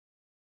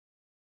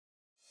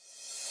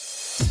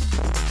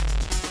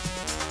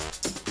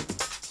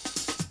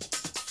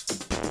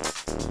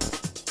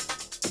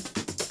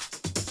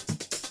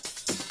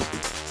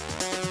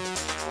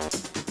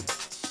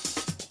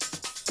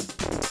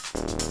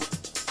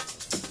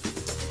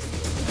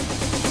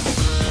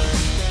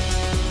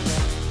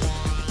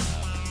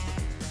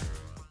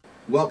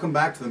Welcome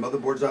back to the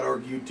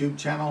Motherboards.org YouTube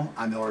channel.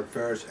 I'm Eric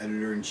Ferris,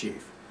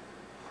 Editor-in-Chief.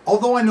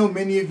 Although I know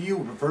many of you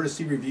prefer to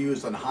see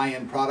reviews on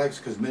high-end products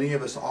because many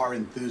of us are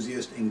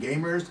enthusiasts and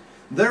gamers,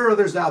 there are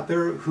others out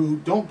there who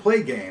don't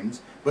play games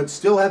but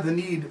still have the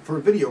need for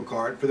a video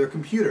card for their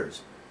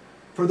computers.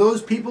 For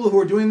those people who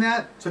are doing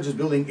that, such as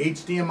building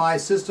HDMI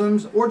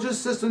systems or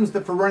just systems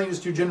that for running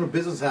just your general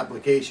business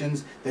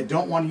applications that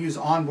don't want to use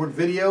onboard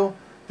video,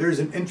 there's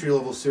an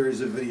entry-level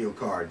series of video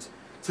cards.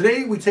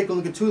 Today we take a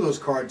look at two of those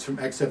cards from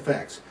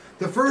XFX.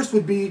 The first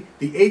would be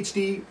the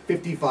HD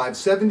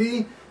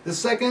 5570. The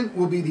second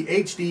will be the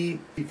HD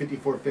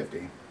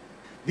 5450.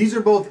 These are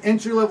both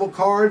entry-level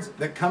cards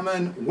that come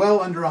in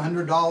well under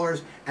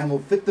 $100 and will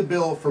fit the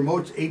bill for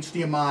most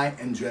HDMI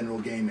and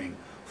general gaming.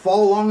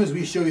 Follow along as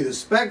we show you the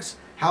specs,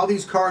 how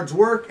these cards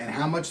work, and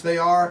how much they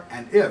are,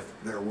 and if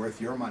they're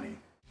worth your money.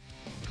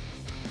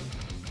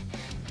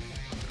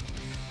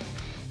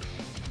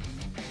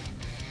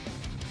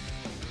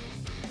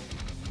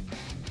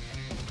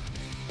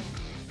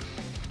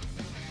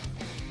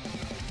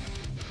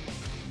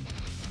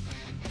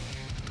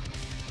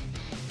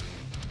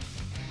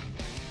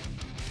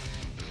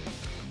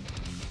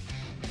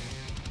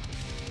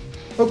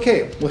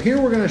 Okay, well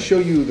here we're going to show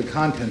you the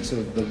contents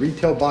of the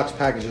retail box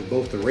package of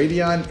both the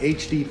Radeon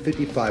HD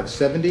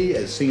 5570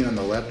 as seen on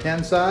the left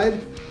hand side,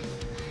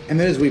 and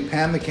then as we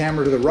pan the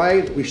camera to the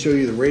right we show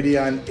you the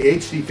Radeon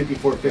HD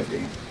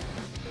 5450.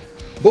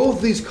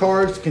 Both these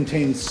cards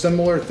contain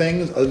similar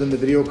things other than the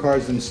video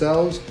cards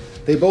themselves.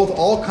 They both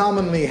all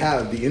commonly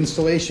have the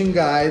installation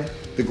guide,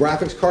 the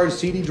graphics card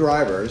CD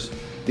drivers,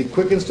 the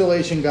quick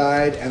installation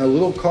guide, and a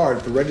little card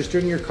for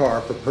registering your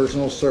car for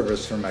personal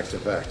service from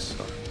XFX.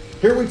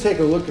 Here we take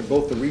a look at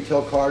both the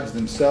retail cards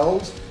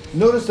themselves.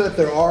 Notice that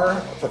there are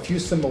a few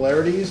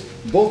similarities.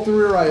 Both the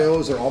rear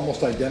IOs are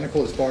almost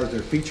identical as far as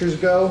their features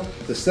go.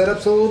 The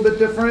setup's a little bit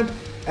different.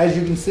 As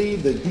you can see,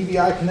 the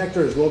DVI connector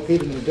is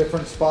located in a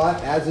different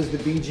spot, as is the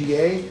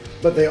BGA,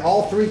 but they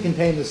all three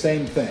contain the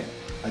same thing: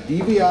 a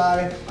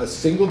DVI, a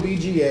single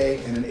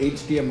BGA, and an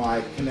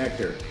HDMI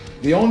connector.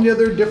 The only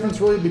other difference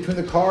really between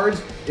the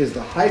cards is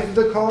the height of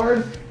the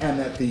card, and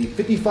that the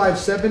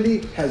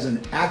 5570 has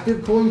an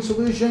active cooling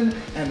solution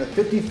and the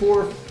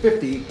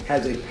 5450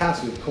 has a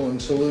passive cooling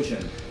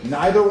solution.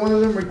 Neither one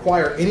of them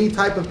require any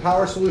type of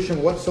power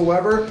solution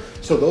whatsoever,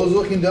 so those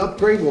looking to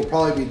upgrade will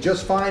probably be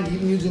just fine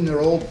even using their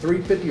old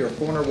 350 or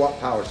 400 watt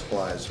power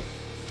supplies.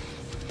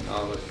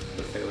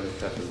 Let's take a look at the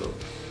test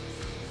results.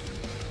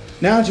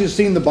 Now that you've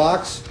seen the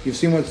box, you've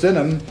seen what's in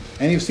them,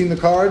 and you've seen the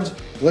cards,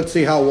 let's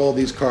see how well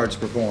these cards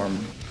perform.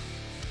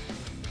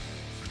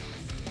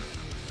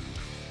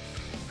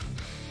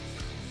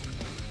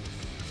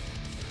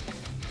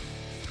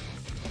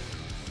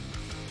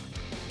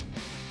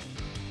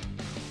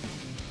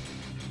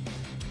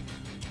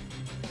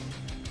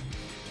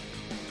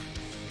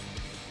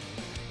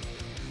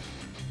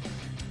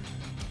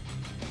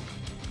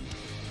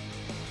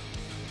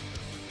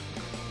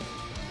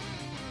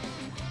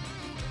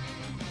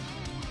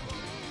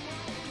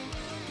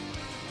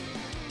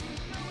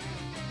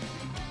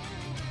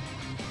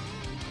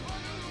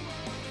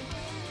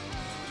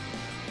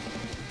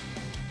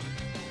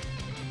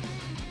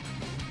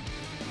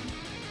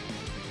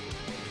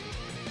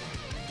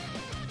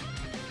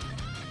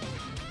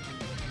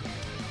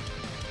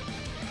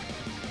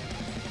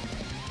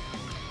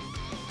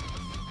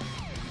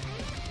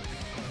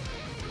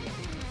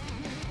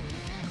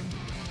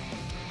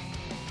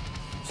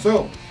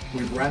 So,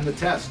 we've ran the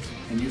test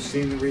and you've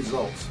seen the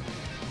results.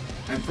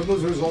 And from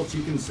those results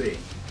you can see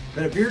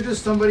that if you're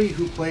just somebody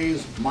who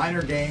plays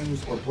minor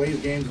games or plays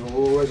games at a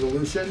low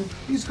resolution,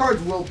 these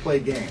cards will play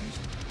games.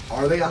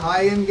 Are they a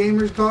high-end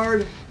gamer's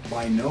card?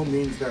 By no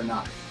means they're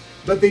not.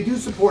 But they do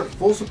support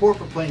full support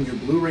for playing your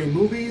Blu-ray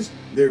movies.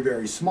 They're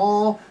very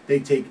small, they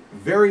take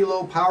very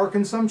low power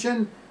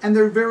consumption, and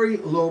they're very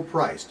low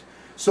priced.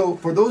 So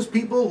for those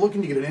people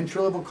looking to get an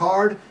entry-level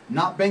card,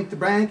 not bank to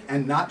bank,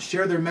 and not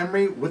share their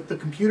memory with the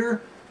computer,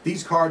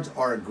 these cards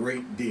are a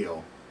great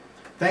deal.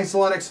 Thanks a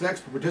lot XFX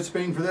for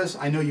participating for this.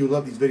 I know you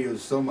love these videos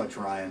so much,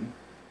 Ryan.